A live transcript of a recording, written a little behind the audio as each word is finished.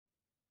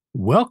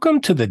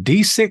Welcome to the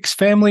D6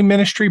 Family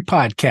Ministry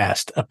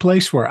Podcast, a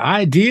place where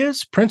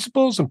ideas,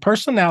 principles, and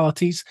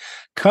personalities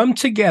come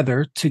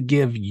together to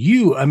give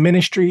you a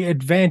ministry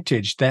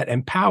advantage that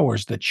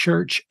empowers the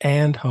church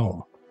and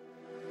home.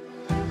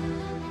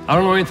 I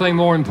don't know anything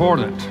more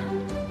important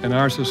in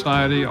our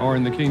society or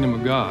in the kingdom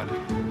of God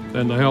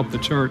than to help the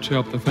church,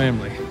 help the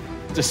family.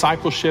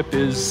 Discipleship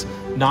is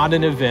not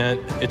an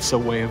event, it's a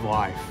way of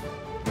life.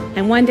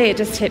 And one day it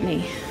just hit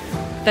me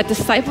that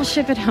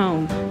discipleship at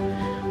home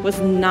was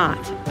not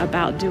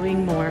about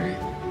doing more.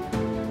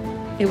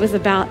 It was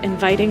about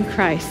inviting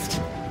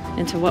Christ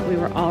into what we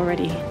were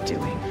already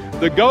doing.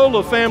 The goal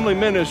of family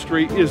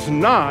ministry is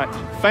not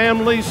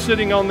families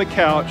sitting on the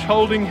couch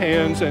holding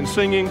hands and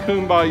singing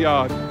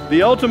Kumbaya.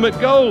 The ultimate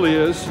goal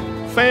is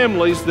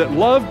families that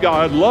love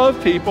God,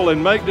 love people,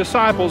 and make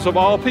disciples of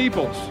all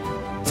peoples.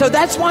 So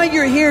that's why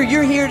you're here.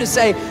 You're here to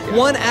say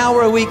 1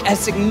 hour a week, as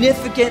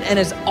significant and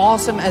as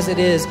awesome as it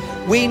is,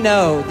 we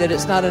know that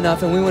it's not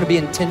enough and we want to be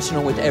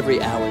intentional with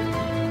every hour.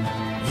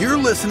 You're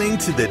listening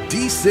to the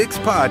D6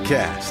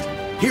 Podcast.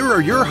 Here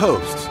are your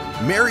hosts,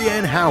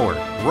 Marianne Howard,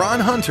 Ron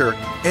Hunter,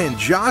 and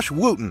Josh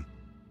Wooten.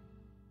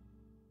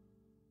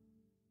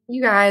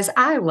 You guys,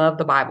 I love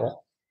the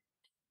Bible.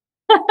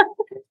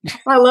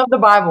 I love the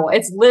Bible.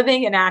 It's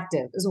living and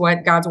active is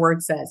what God's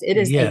word says. It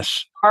is a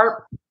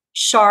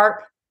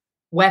sharp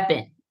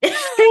weapon.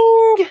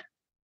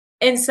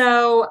 And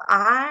so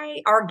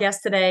our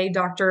guest today,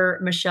 Dr.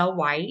 Michele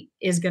White,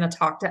 is going to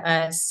talk to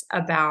us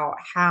about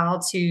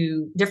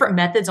different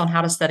methods on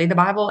how to study the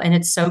Bible. And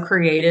it's so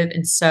creative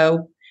and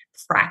so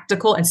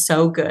practical and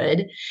so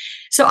good.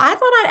 So I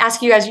thought I'd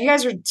ask you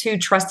guys are two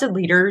trusted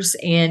leaders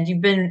and you've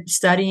been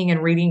studying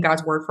and reading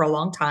God's word for a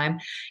long time.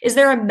 Is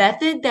there a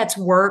method that's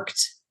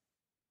worked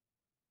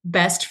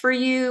best for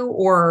you,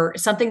 or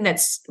something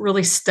that's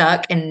really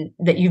stuck and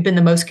that you've been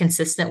the most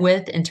consistent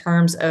with in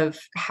terms of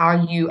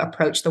how you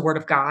approach the Word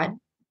of God?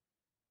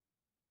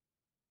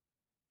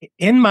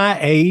 In my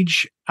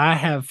age, I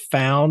have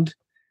found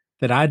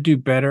that I do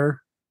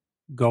better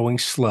going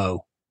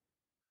slow.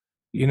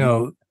 You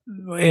know,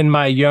 in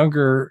my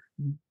younger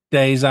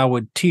days, I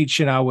would teach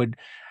and I would,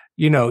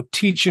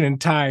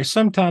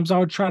 sometimes I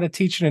would try to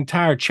teach an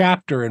entire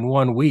chapter in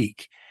 1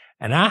 week.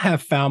 And I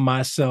have found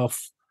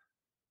myself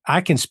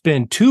I can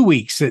spend 2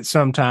 weeks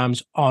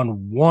sometimes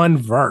on one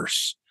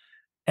verse.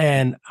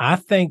 And I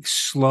think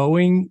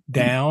slowing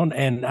down,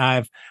 and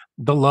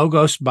the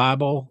Logos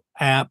Bible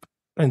app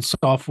and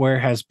software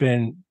has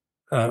been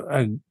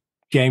a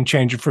game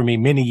changer for me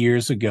many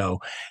years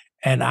ago.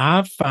 And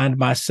I find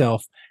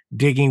myself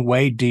digging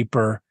way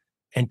deeper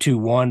into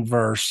one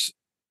verse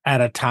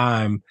at a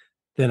time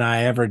than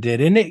I ever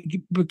did. And it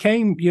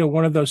became,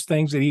 one of those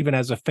things that even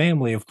as a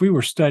family, if we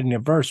were studying a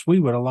verse, we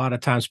would a lot of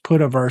times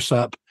put a verse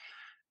up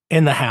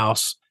in the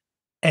house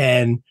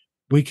and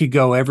we could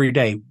go every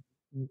day.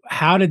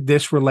 How did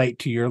this relate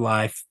to your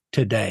life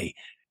today?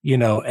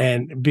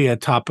 And be a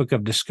topic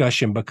of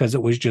discussion, because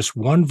it was just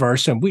one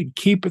verse and we'd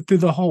keep it through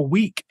the whole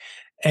week.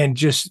 And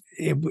just,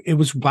 it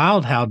was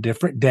wild how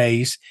different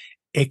days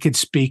it could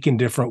speak in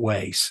different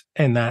ways.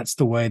 And that's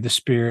the way the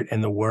Spirit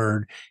and the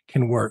Word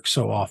can work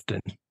so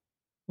often.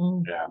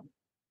 Yeah.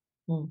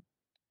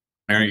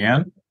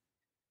 Marianne?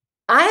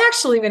 I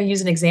actually am going to use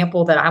an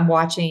example that I'm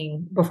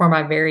watching before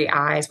my very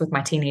eyes with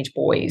my teenage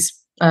boys.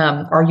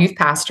 Our youth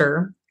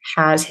pastor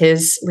has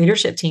his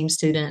leadership team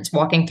students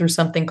walking through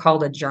something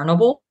called a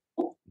journalable.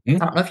 I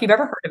don't know if you've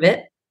ever heard of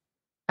it.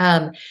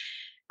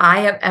 I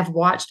have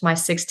watched my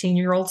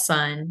 16-year-old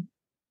son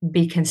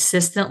be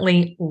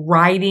consistently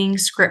writing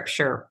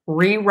scripture,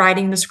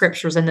 rewriting the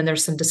scriptures. And then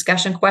there's some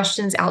discussion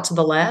questions out to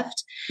the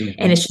left. Mm-hmm.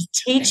 And it's just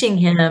teaching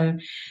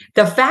him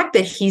the fact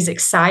that he's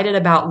excited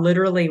about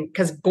literally,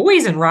 because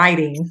boys and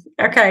writing,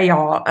 okay,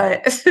 y'all,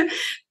 I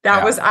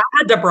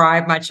had to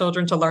bribe my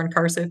children to learn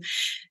cursive.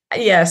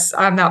 Yes,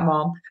 I'm not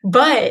mom,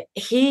 but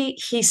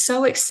he's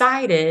so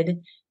excited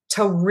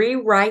to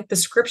rewrite the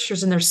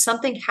scriptures. And there's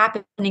something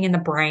happening in the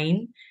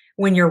brain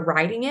when you're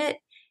writing it.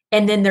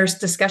 And then there's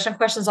discussion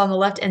questions on the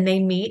left, and they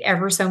meet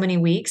every so many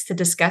weeks to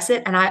discuss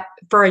it. And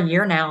for a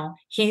year now,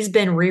 he's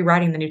been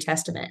rewriting the New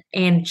Testament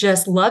and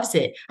just loves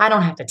it. I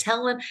don't have to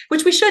tell him,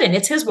 which we shouldn't.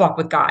 It's his walk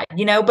with God,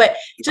 but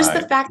just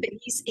the fact that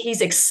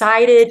he's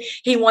excited,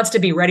 he wants to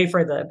be ready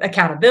for the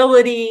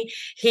accountability.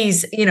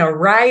 He's,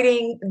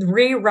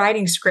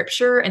 rewriting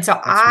scripture. And so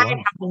I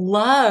have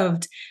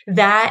loved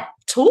that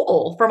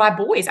tool for my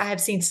boys. I have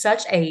seen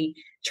such a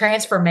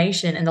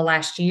transformation in the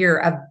last year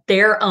of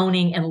their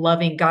owning and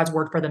loving God's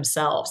word for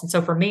themselves. And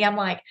so for me, I'm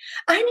like,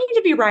 I need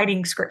to be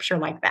writing scripture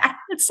like that.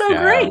 It's so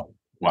great.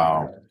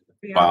 Wow.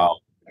 Yeah. Wow.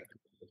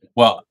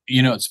 Well,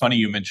 it's funny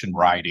you mentioned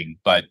writing,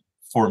 but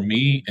for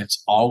me,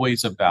 it's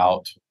always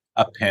about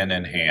a pen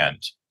in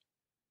hand.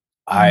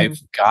 I've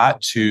got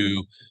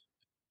to,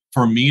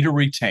 for me to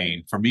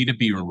retain, for me to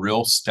be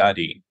real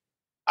study,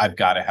 I've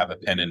got to have a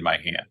pen in my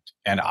hand,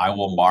 and I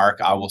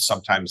will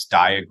sometimes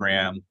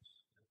diagram.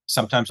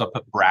 Sometimes I'll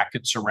put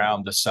brackets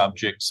around the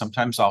subject.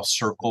 Sometimes I'll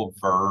circle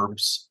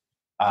verbs.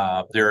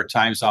 There are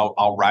times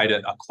I'll write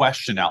a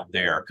question out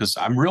there because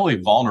I'm really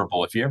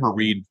vulnerable. If you ever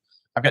read,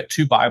 I've got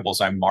 2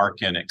 Bibles I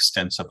mark in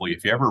extensively.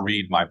 If you ever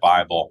read my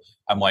Bible,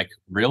 I'm like,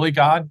 really,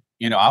 God?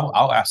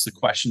 I'll ask the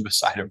question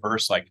beside a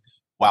verse like,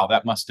 wow,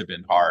 that must have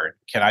been hard.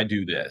 Can I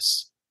do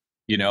this?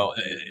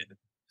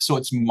 So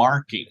it's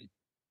marking,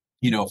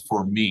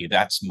 for me,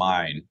 that's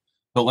mine.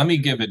 But let me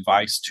give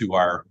advice to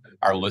our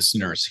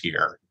listeners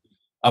here.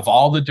 Of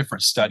all the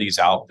different studies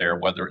out there,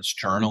 whether it's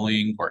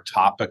journaling or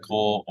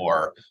topical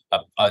or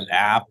an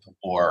app,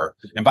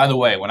 and by the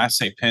way, when I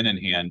say pen in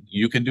hand,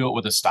 you can do it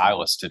with a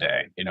stylus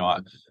today.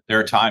 There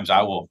are times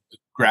I will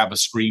grab a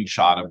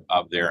screenshot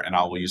of there and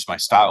I will use my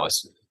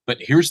stylus. But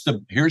here's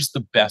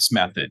the best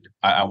method.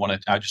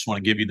 I just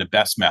want to give you the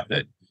best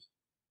method.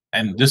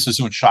 And this is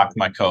going to shock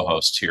my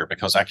co-hosts here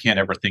because I can't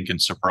ever think in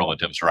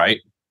superlatives,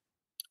 right?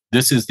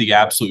 This is the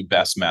absolute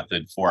best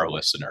method for our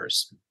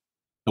listeners.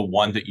 The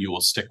one that you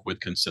will stick with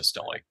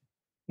consistently.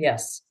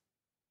 Yes.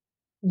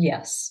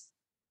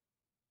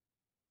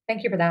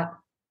 Thank you for that.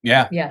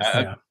 Yeah.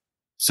 Yes.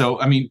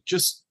 So,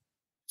 just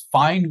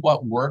find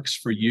what works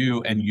for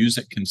you and use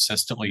it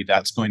consistently.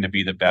 That's going to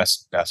be the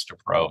best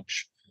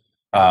approach.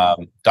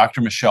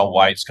 Dr. Michele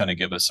White's going to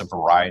give us a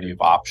variety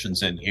of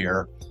options in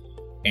here.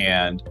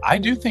 And I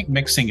do think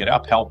mixing it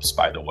up helps,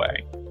 by the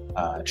way.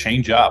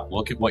 Change up,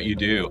 look at what you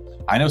do.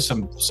 I know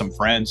some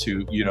friends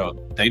who,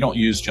 they don't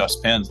use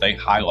just pens, they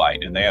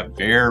highlight, and they have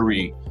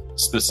very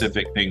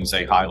specific things.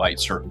 They highlight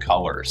certain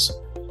colors,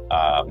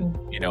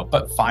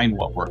 but find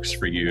what works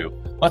for you.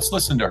 Let's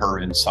listen to her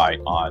insight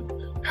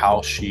on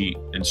how she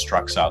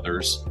instructs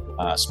others,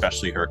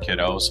 especially her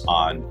kiddos,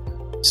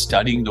 on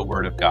studying the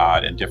Word of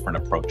God and different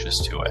approaches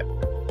to it.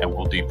 And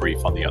we'll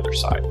debrief on the other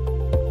side.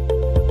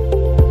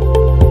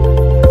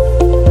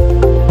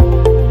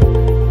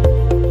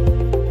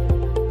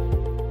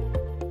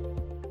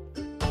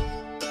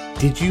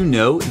 Did you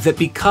know that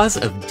because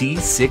of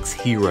D6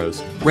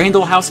 Heroes,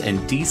 Randall House and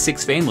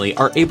D6 Family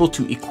are able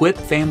to equip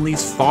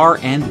families far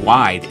and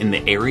wide in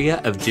the area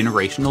of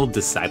generational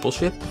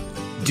discipleship?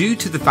 Due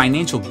to the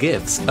financial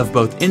gifts of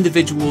both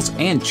individuals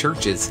and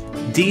churches,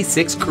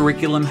 D6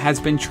 curriculum has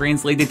been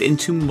translated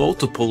into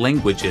multiple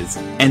languages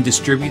and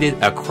distributed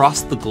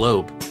across the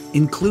globe,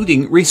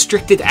 including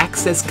restricted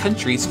access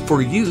countries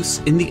for use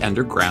in the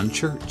underground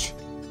church.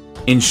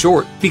 In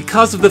short,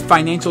 because of the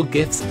financial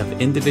gifts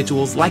of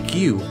individuals like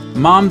you,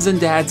 moms and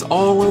dads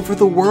all over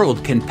the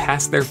world can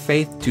pass their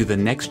faith to the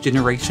next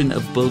generation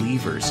of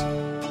believers.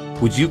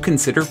 Would you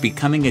consider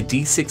becoming a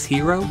D6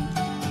 hero?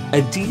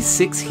 A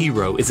D6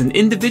 hero is an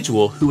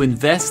individual who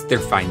invests their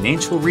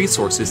financial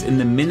resources in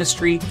the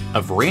ministry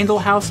of Randall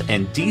House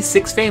and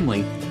D6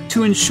 Family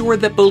to ensure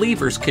that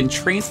believers can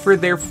transfer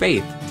their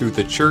faith through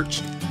the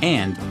church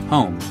and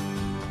home.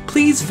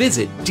 Please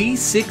visit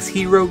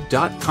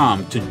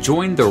d6hero.com to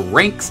join the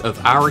ranks of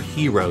our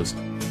heroes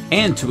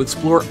and to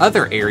explore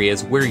other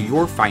areas where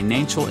your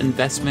financial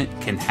investment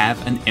can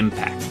have an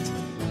impact.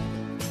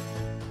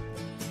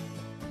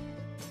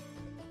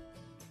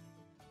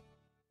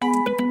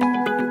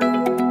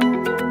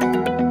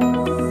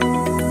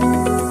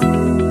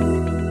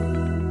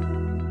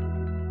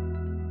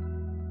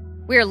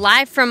 We're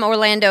live from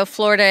Orlando,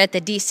 Florida at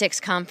the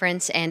D6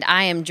 conference, and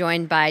I am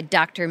joined by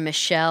Dr.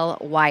 Michele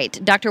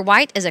White. Dr.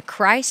 White is a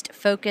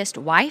Christ-focused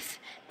wife,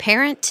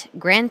 parent,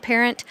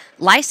 grandparent,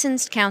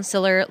 licensed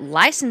counselor,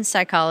 licensed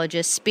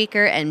psychologist,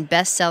 speaker, and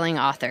best-selling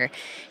author.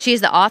 She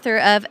is the author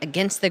of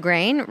Against the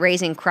Grain,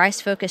 Raising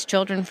Christ-Focused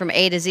Children from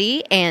A to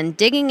Z, and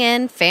Digging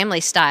In Family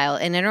Style,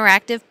 an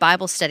interactive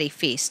Bible study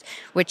feast,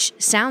 which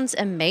sounds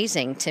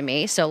amazing to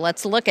me, so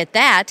let's look at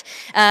that.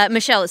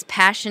 Michele is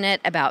passionate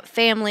about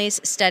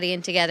families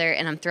studying together,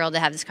 and I'm thrilled to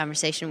have this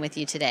conversation with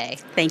you today.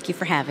 Thank you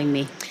for having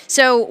me.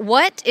 So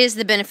what is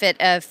the benefit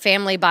of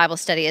family Bible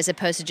study as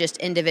opposed to just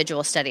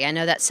individual study? I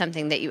know that's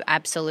something that you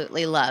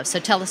absolutely love. So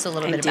tell us a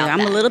little bit about that.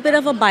 I'm a little bit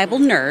of a Bible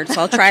nerd,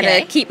 so I'll try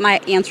to keep my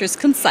answers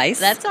concise.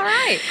 That's all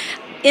right.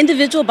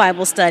 Individual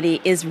Bible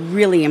study is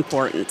really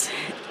important.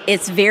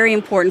 It's very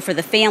important for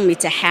the family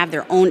to have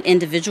their own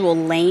individual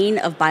lane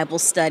of Bible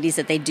studies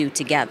that they do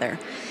together.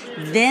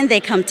 Then they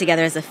come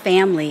together as a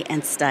family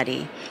and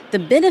study. The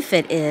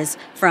benefit is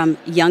from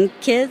young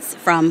kids,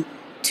 from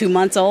 2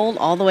 months old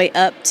all the way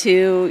up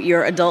to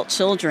your adult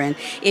children.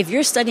 If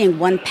you're studying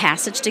one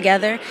passage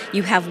together,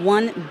 you have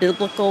one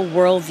biblical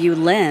worldview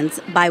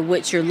lens by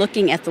which you're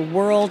looking at the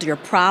world, your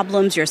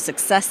problems, your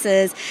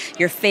successes,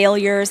 your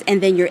failures,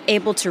 and then you're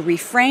able to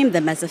reframe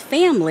them as a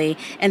family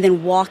and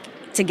then walk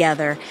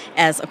together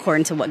as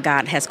according to what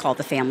God has called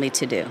the family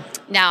to do.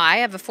 Now, I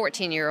have a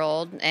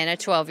 14-year-old and a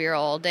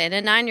 12-year-old and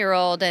a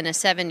 9-year-old and a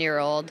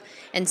 7-year-old.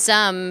 And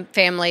some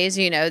families,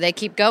 they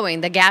keep going.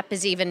 The gap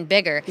is even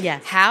bigger.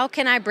 Yes. How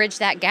can I bridge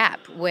that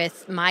gap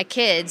with my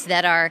kids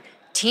that are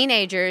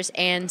teenagers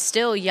and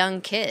still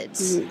young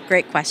kids?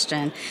 Great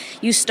question.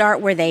 You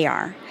start where they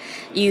are.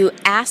 You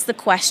ask the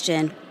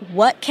question,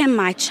 what can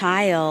my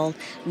child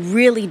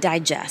really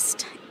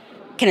digest?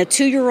 Can a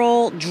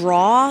 2-year-old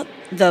draw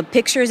the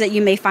pictures that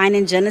you may find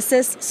in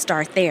Genesis?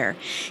 Start there.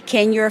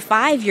 Can your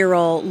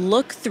 5-year-old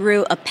look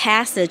through a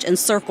passage and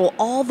circle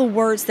all the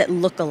words that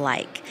look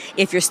alike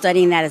if you're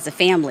studying that as a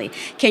family?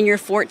 Can your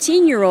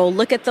 14-year-old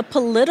look at the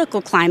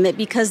political climate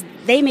because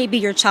they may be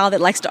your child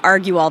that likes to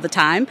argue all the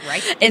time?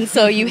 Right. And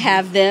so you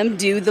have them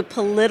do the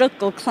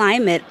political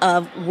climate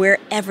of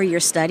wherever you're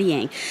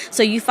studying.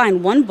 So you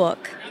find one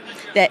book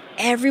that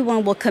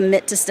everyone will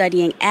commit to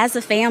studying as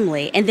a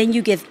family, and then you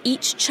give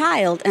each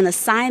child an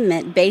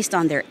assignment based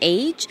on their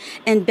age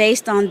and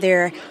based on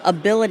their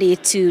ability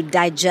to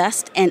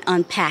digest and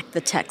unpack the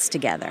text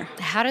together.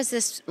 How does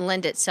this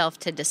lend itself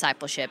to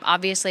discipleship?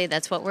 Obviously,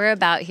 that's what we're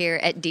about here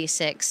at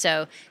D6.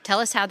 So tell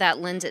us how that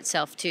lends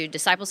itself to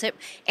discipleship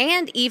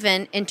and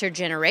even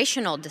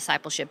intergenerational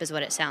discipleship is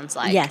what it sounds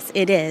like. Yes,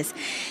 it is.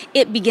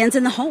 It begins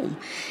in the home.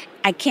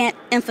 I can't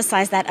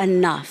emphasize that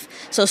enough.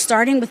 So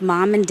starting with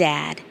mom and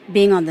dad,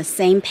 being on the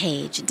same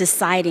page,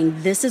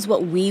 deciding this is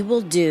what we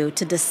will do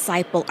to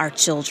disciple our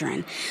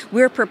children.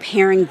 We're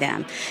preparing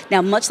them.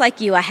 Now, much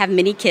like you, I have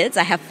many kids.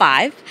 I have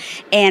 5,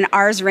 and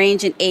ours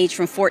range in age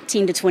from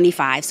 14 to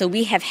 25. So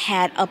we have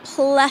had a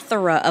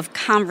plethora of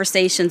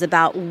conversations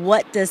about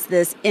what does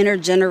this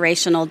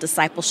intergenerational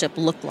discipleship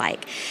look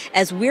like.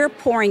 As we're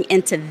pouring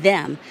into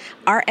them,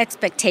 our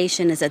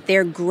expectation is that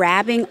they're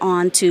grabbing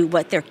onto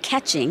what they're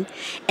catching,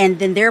 and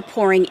then they're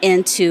pouring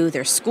into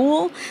their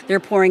school, they're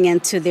pouring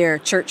into their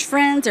church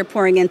friends, they're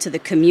pouring into the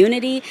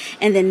community,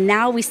 and then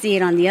now we see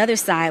it on the other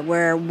side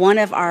where one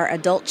of our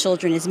adult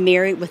children is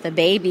married with a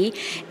baby,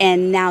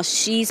 and now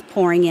she's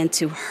pouring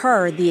into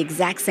her the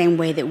exact same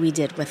way that we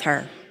did with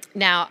her.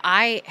 Now,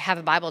 I have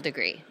a Bible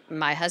degree.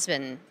 My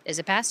husband is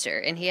a pastor,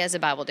 and he has a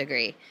Bible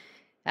degree.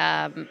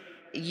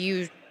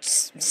 You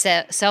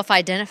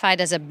self-identified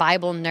as a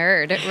Bible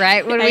nerd,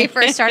 right? When we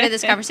first started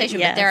this conversation.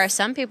 Yes. But there are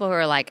some people who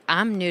are like,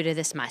 I'm new to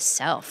this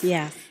myself.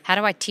 Yes. How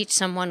do I teach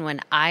someone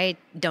when I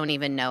don't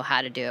even know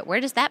how to do it?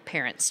 Where does that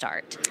parent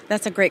start?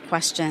 That's a great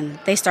question.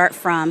 They start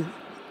from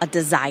a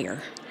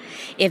desire.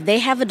 If they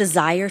have a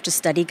desire to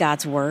study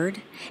God's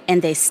word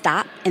and they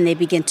stop and they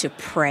begin to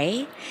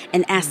pray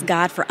and ask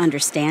God for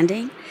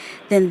understanding,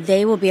 then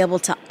they will be able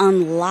to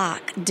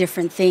unlock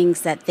different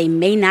things that they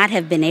may not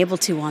have been able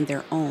to on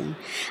their own.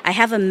 I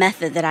have a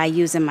method that I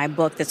use in my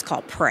book that's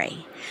called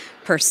PRAY.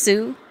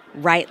 Pursue,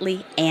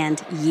 rightly,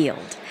 and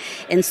yield.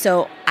 And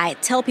so I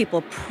tell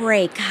people,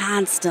 pray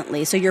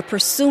constantly. So you're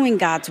pursuing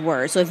God's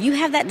word. So if you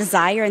have that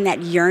desire and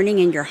that yearning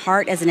in your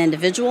heart as an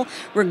individual,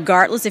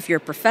 regardless if you're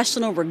a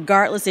professional,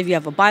 regardless if you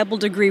have a Bible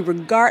degree,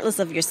 regardless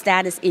of your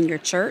status in your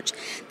church,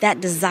 that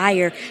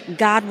desire,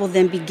 God will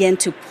then begin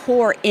to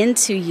pour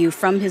into you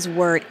from his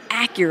word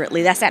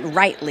accurately. That's that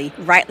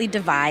rightly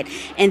divide.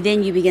 And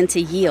then you begin to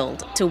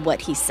yield to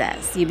what he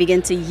says. You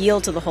begin to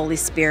yield to the Holy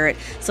Spirit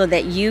so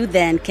that you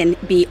then can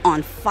be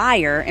on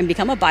fire and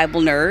become a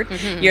Bible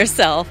nerd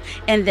yourself,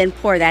 and then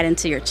pour that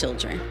into your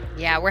children.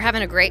 Yeah, we're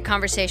having a great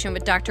conversation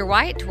with Dr.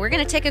 White. We're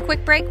going to take a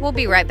quick break. We'll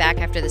be right back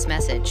after this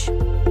message.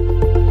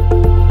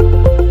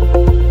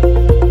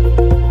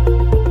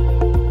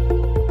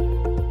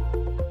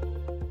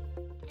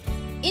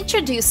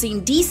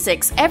 Introducing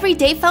D6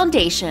 Everyday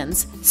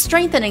Foundations,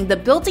 strengthening the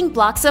building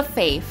blocks of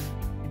faith.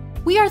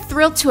 We are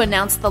thrilled to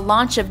announce the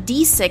launch of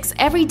D6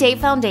 Everyday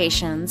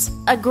Foundations,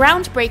 a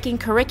groundbreaking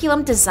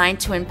curriculum designed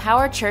to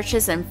empower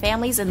churches and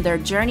families in their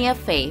journey of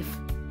faith.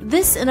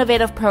 This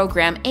innovative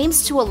program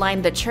aims to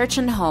align the church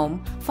and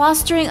home,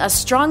 fostering a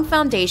strong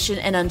foundation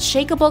and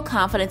unshakable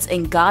confidence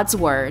in God's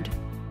Word.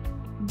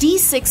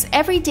 D6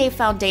 Everyday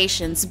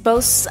Foundations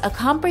boasts a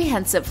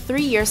comprehensive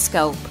 3-year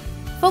scope,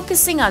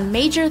 focusing on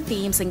major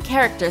themes and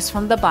characters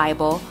from the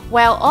Bible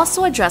while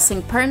also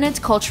addressing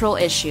pertinent cultural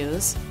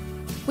issues.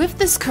 With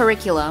this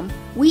curriculum,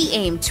 we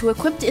aim to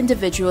equip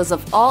individuals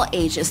of all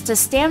ages to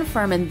stand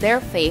firm in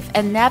their faith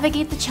and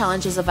navigate the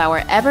challenges of our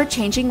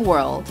ever-changing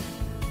world.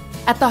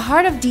 At the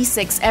heart of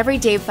D6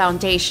 Everyday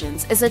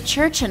Foundations is a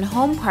church and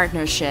home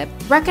partnership,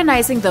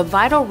 recognizing the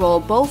vital role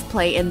both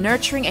play in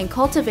nurturing and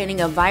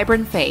cultivating a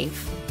vibrant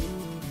faith.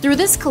 Through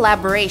this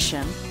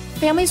collaboration,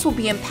 families will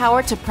be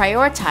empowered to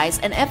prioritize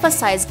and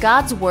emphasize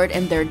God's Word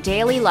in their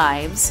daily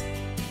lives.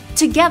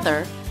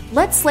 Together,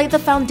 let's lay the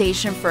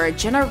foundation for a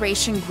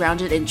generation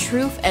grounded in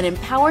truth and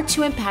empowered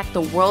to impact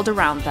the world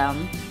around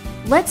them.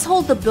 Let's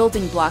hold the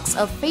building blocks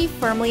of faith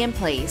firmly in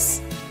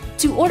place.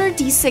 To order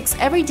D6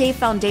 Everyday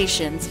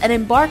Foundations and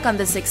embark on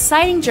this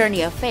exciting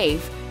journey of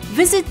faith,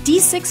 visit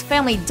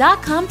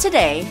d6family.com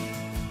today.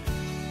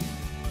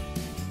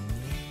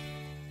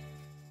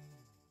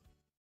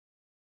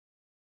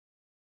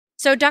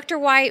 So, Dr.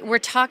 White, we're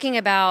talking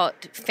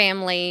about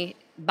family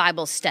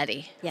Bible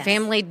study, Yes.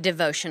 family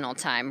devotional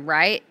time,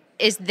 right?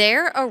 Is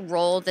there a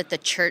role that the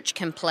church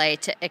can play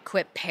to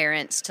equip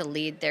parents to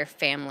lead their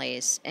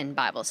families in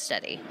Bible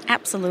study?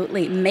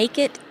 Absolutely. Make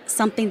it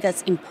something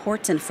that's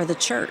important for the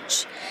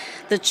church.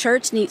 The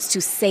church needs to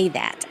say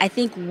that. I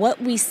think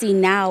what we see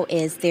now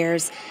is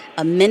there's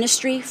a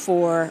ministry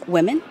for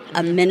women,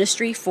 a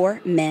ministry for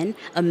men,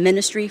 a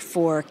ministry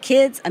for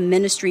kids, a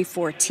ministry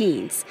for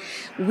teens.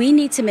 We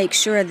need to make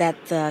sure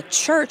that the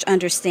church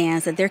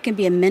understands that there can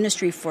be a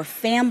ministry for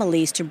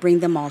families to bring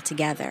them all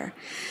together.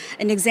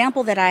 An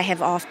example that I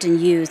have often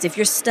used, if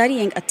you're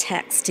studying a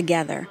text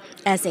together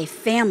as a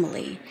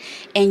family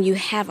and you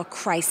have a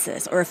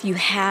crisis or if you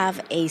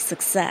have a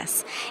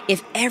success,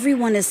 if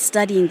everyone is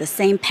studying the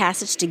same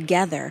passage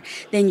together,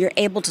 then you're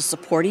able to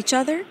support each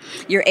other,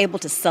 you're able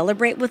to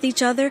celebrate with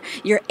each other,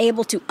 you're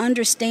able to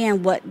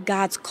understand what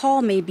God's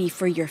call may be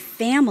for your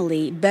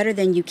family better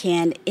than you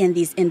can in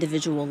these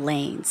individual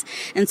lanes.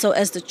 And so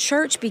as the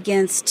church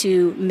begins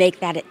to make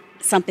that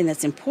something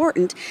that's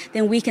important,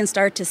 then we can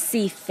start to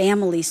see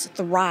families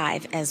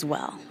thrive as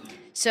well.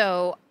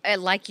 So,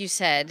 like you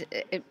said,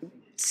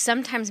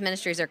 sometimes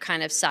ministries are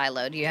kind of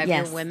siloed. You have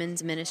your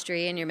women's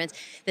ministry and your men's.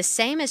 The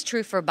same is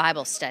true for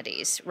Bible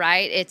studies,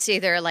 right? It's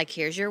either like,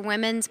 here's your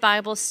women's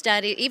Bible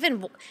study.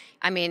 Even,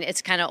 I mean,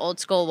 it's kind of old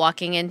school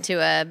walking into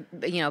a,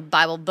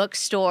 Bible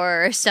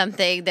bookstore or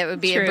something that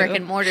would be a brick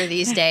and mortar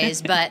these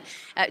days. But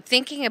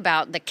thinking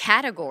about the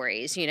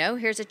categories,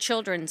 here's a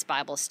children's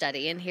Bible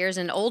study and here's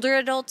an older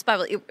adult's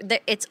Bible.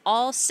 It's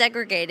all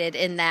segregated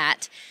in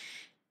that.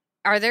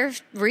 Are there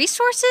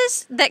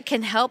resources that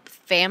can help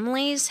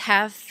families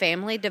have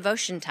family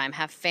devotion time,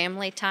 have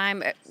family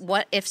time?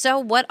 If so,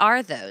 what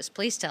are those?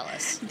 Please tell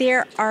us.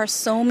 There are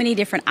so many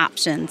different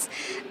options.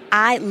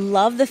 I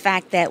love the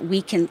fact that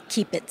we can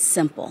keep it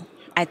simple.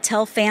 I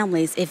tell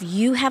families, if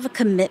you have a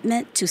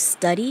commitment to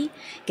study,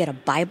 get a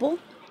Bible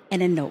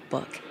and a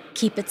notebook.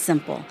 Keep it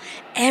simple.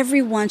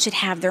 Everyone should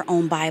have their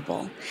own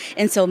Bible.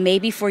 And so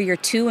maybe for your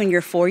 2 and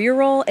your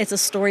 4-year-old, it's a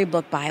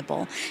storybook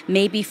Bible.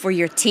 Maybe for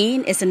your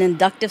teen, it's an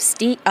inductive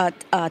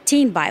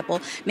teen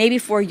Bible. Maybe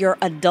for your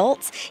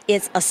adults,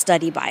 it's a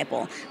study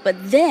Bible. But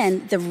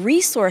then the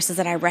resources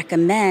that I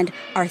recommend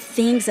are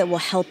things that will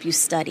help you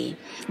study.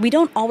 We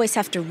don't always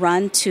have to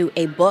run to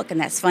a book,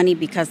 and that's funny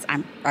because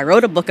I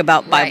wrote a book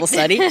about Bible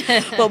study,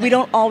 but we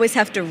don't always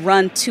have to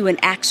run to an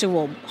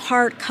actual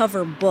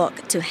hardcover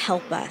book to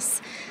help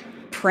us.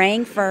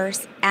 Praying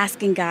first,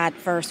 asking God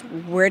first,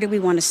 where do we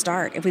want to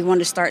start? If we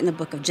want to start in the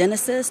book of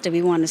Genesis, do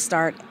we want to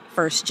start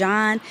 1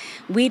 John?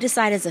 We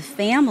decide as a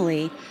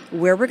family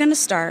where we're going to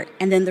start,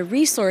 and then the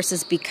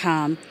resources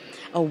become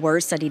a word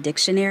study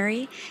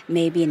dictionary,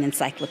 maybe an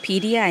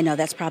encyclopedia. I know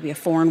that's probably a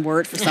foreign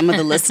word for some of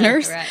the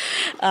listeners.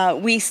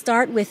 Right. We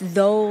start with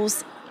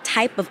those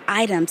type of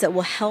items that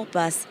will help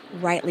us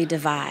rightly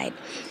divide.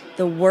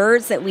 The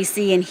words that we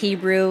see in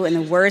Hebrew and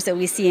the words that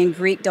we see in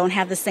Greek don't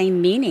have the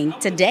same meaning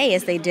today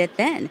as they did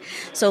then.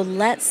 So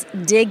let's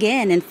dig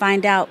in and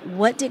find out,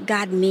 what did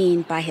God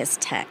mean by his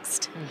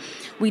text?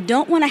 We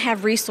don't want to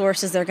have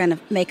resources that are going to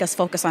make us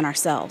focus on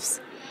ourselves.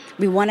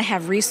 We want to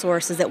have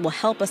resources that will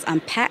help us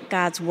unpack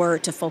God's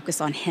word to focus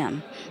on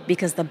him,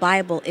 because the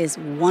Bible is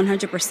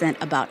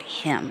 100% about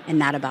him and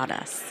not about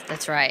us.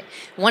 That's right.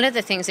 One of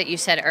the things that you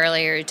said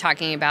earlier,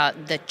 talking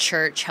about the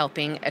church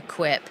helping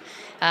equip,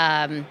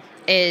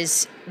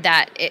 is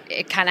that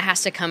it kind of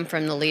has to come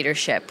from the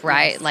leadership,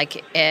 right? Yes.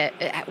 Like,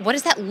 what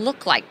does that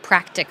look like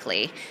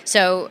practically?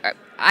 So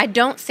I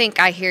don't think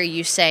I hear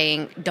you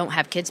saying, don't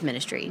have kids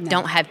ministry,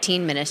 don't have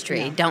teen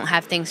ministry, don't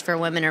have things for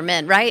women or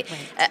men, right?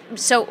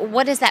 So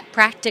what does that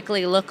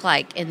practically look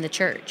like in the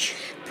church?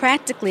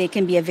 Practically, it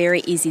can be a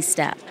very easy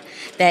step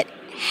that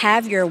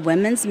have your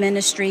women's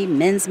ministry,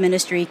 men's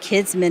ministry,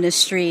 kids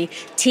ministry,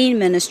 teen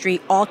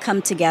ministry all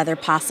come together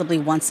possibly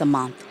once a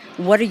month.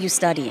 What are you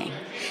studying?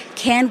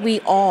 Can we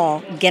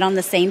all get on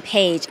the same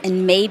page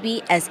and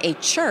maybe as a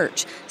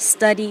church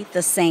study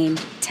the same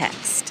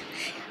text?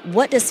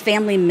 What does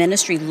family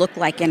ministry look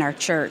like in our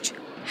church?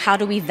 How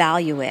do we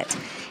value it?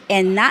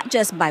 And not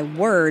just by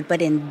word,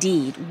 but in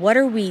deed. What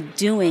are we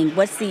doing?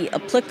 What's the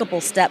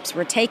applicable steps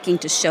we're taking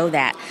to show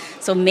that?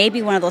 So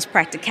maybe one of those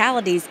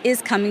practicalities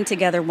is coming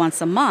together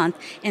once a month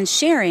and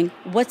sharing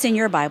what's in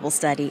your Bible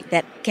study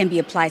that can be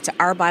applied to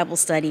our Bible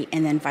study,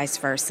 and then vice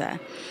versa.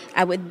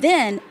 I would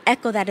then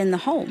echo that in the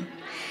home.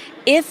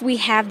 If we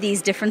have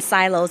these different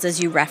silos, as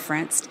you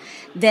referenced,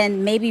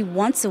 then maybe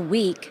once a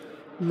week,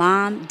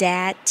 mom,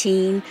 dad,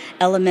 teen,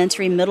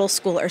 elementary, middle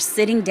school are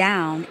sitting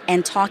down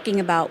and talking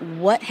about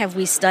what have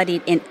we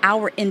studied in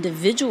our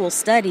individual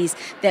studies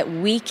that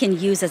we can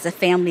use as a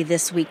family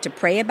this week to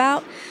pray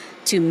about,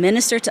 to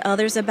minister to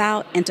others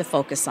about, and to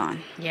focus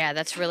on. Yeah,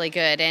 that's really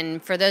good.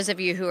 And for those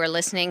of you who are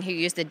listening who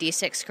use the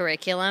D6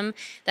 curriculum,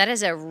 that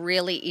is a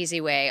really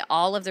easy way.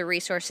 All of the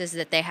resources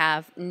that they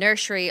have,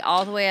 nursery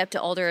all the way up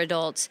to older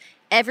adults,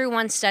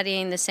 everyone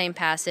studying the same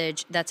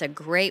passage. That's a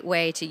great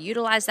way to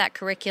utilize that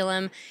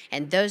curriculum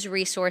and those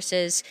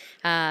resources.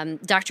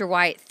 Dr.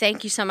 White,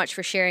 thank you so much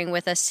for sharing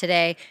with us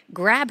today.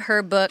 Grab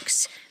her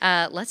books.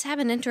 Let's have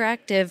an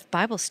interactive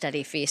Bible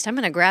study feast. I'm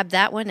going to grab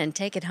that one and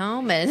take it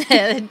home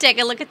and take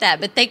a look at that.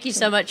 But thank you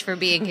so much for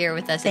being here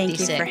with us at D6. Thank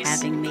you for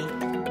having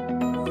me.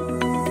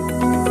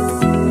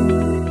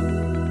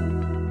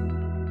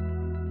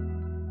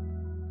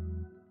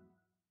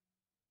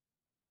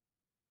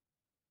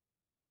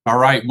 All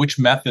right. Which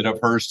method of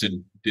hers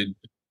did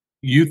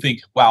you think,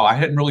 wow, I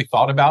hadn't really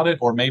thought about it,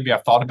 or maybe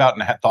I've thought about it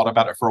and I had thought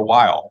about it for a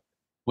while?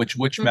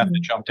 Which method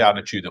jumped out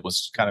at you that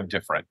was kind of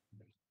different?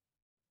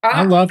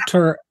 I loved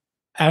her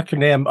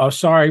acronym. Oh,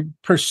 sorry.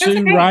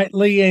 Pursue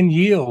rightly and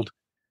yield.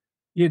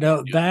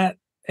 That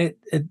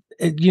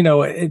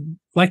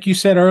like you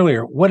said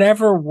earlier,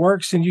 whatever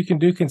works and you can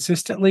do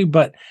consistently.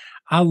 But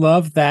I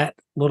love that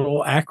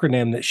little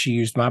acronym that she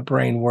used. My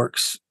brain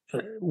works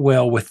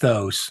well with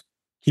those,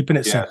 keeping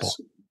it simple.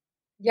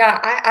 Yeah,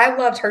 I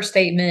loved her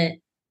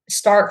statement.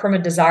 Start from a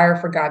desire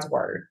for God's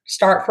word.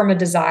 Start from a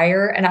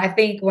desire. And I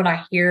think when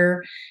I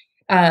hear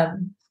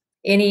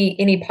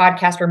any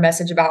podcast or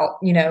message about,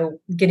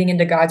 getting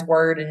into God's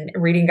word and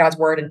reading God's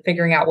word and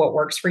figuring out what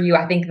works for you,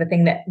 I think the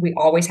thing that we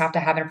always have to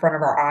have in front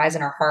of our eyes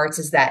and our hearts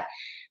is that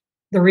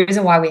the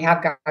reason why we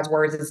have God's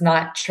words is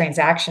not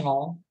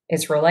transactional,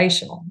 it's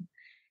relational.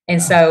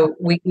 And so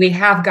we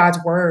have God's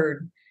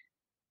word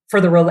for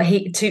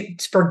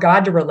for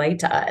God to relate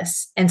to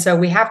us. And so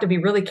we have to be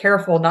really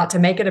careful not to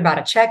make it about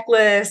a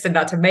checklist and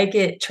not to make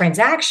it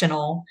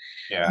transactional,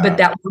 but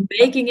that we're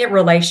making it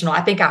relational.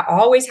 I think I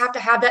always have to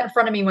have that in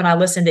front of me when I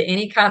listen to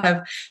any kind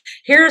of,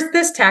 here's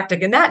this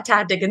tactic and that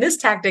tactic and this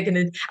tactic.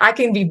 And I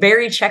can be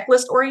very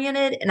checklist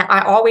oriented. And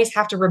I always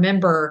have to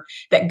remember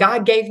that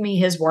God gave me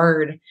his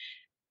word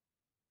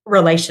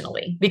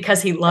relationally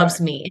because he loves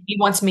me and he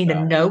wants me to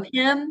know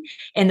him.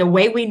 And the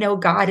way we know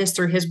God is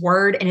through his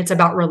word, and it's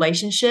about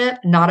relationship,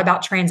 not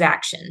about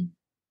transaction.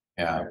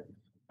 Yeah.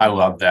 I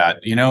love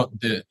that.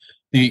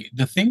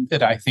 The thing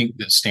that I think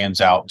that stands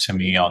out to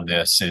me on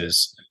this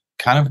is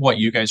kind of what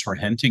you guys were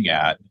hinting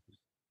at.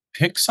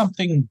 Pick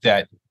something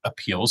that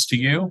appeals to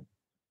you.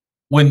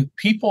 When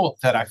people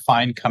that I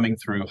find coming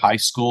through high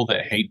school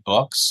that hate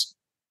books,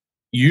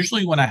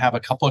 usually when I have a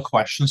couple of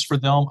questions for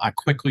them, I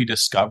quickly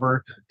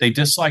discover they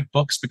dislike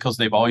books because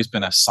they've always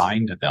been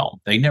assigned to them.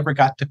 They never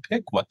got to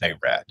pick what they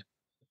read.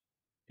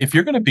 If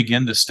you're going to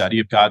begin the study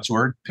of God's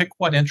word, pick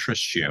what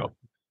interests you.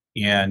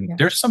 And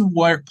there's some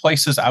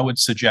places I would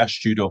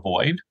suggest you to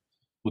avoid.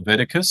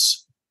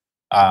 Leviticus,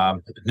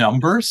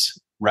 Numbers,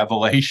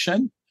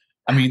 Revelation.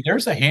 I mean,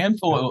 there's a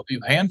handful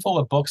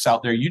of books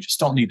out there you just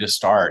don't need to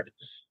start.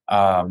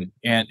 And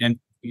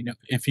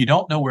if you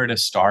don't know where to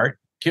start,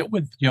 get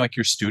with, like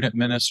your student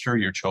minister,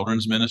 your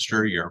children's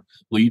minister, your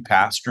lead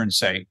pastor, and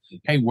say,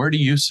 hey, where do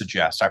you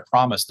suggest? I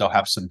promise they'll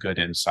have some good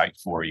insight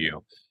for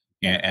you,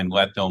 and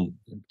let them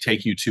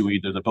take you to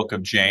either the book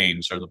of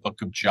James or the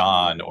book of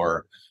John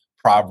or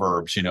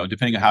Proverbs,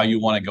 depending on how you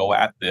want to go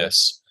at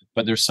this.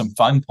 But there's some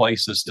fun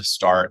places to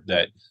start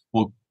that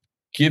will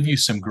give you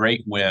some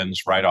great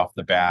wins right off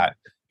the bat.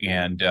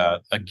 And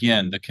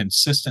again, the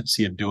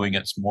consistency of doing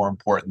it's more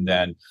important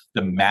than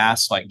the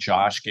mass, like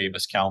Josh gave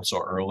us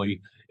counsel early.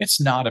 It's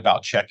not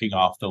about checking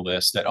off the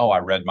list that, I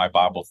read my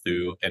Bible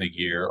through in a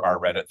year, or I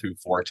read it through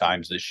 4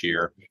 times this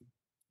year.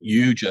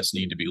 You just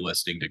need to be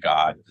listening to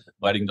God,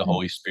 letting the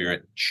Holy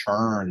Spirit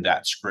churn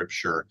that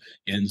scripture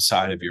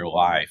inside of your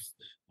life.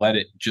 Let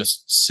it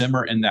just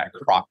simmer in that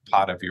crock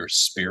pot of your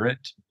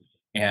spirit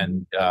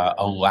and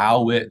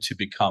allow it to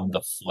become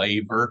the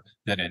flavor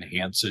that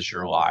enhances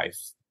your life.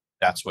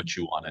 That's what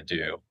you want to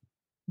do.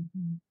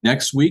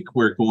 Next week,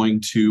 we're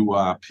going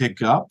to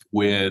pick up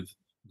with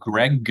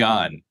Greg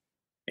Gunn.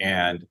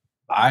 And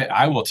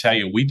I will tell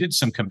you, we did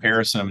some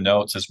comparison of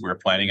notes as we were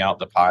planning out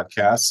the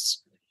podcasts.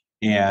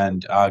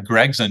 And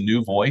Greg's a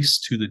new voice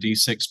to the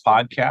D6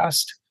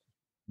 podcast,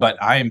 but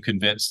I am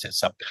convinced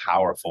it's a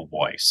powerful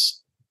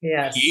voice.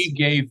 Yes. He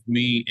gave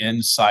me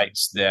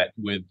insights that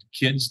with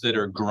kids that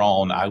are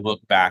grown, I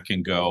look back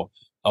and go,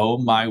 oh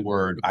my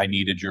word, I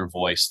needed your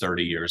voice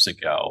 30 years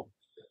ago.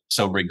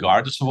 So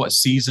regardless of what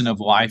season of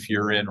life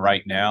you're in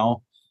right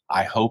now,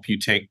 I hope you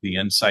take the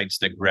insights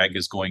that Greg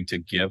is going to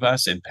give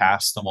us and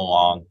pass them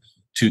along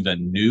to the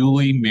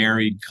newly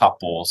married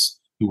couples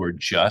who are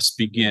just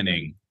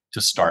beginning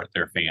to start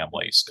their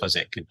families, because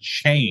it could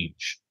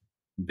change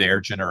their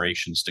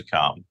generations to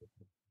come.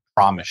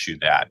 Promise you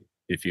that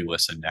if you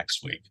listen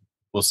next week.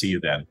 We'll see you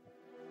then.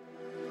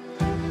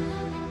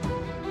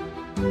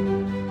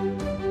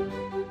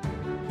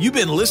 You've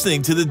been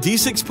listening to the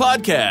D6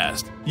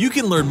 Podcast. You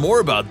can learn more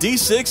about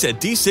D6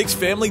 at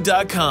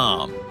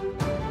d6family.com.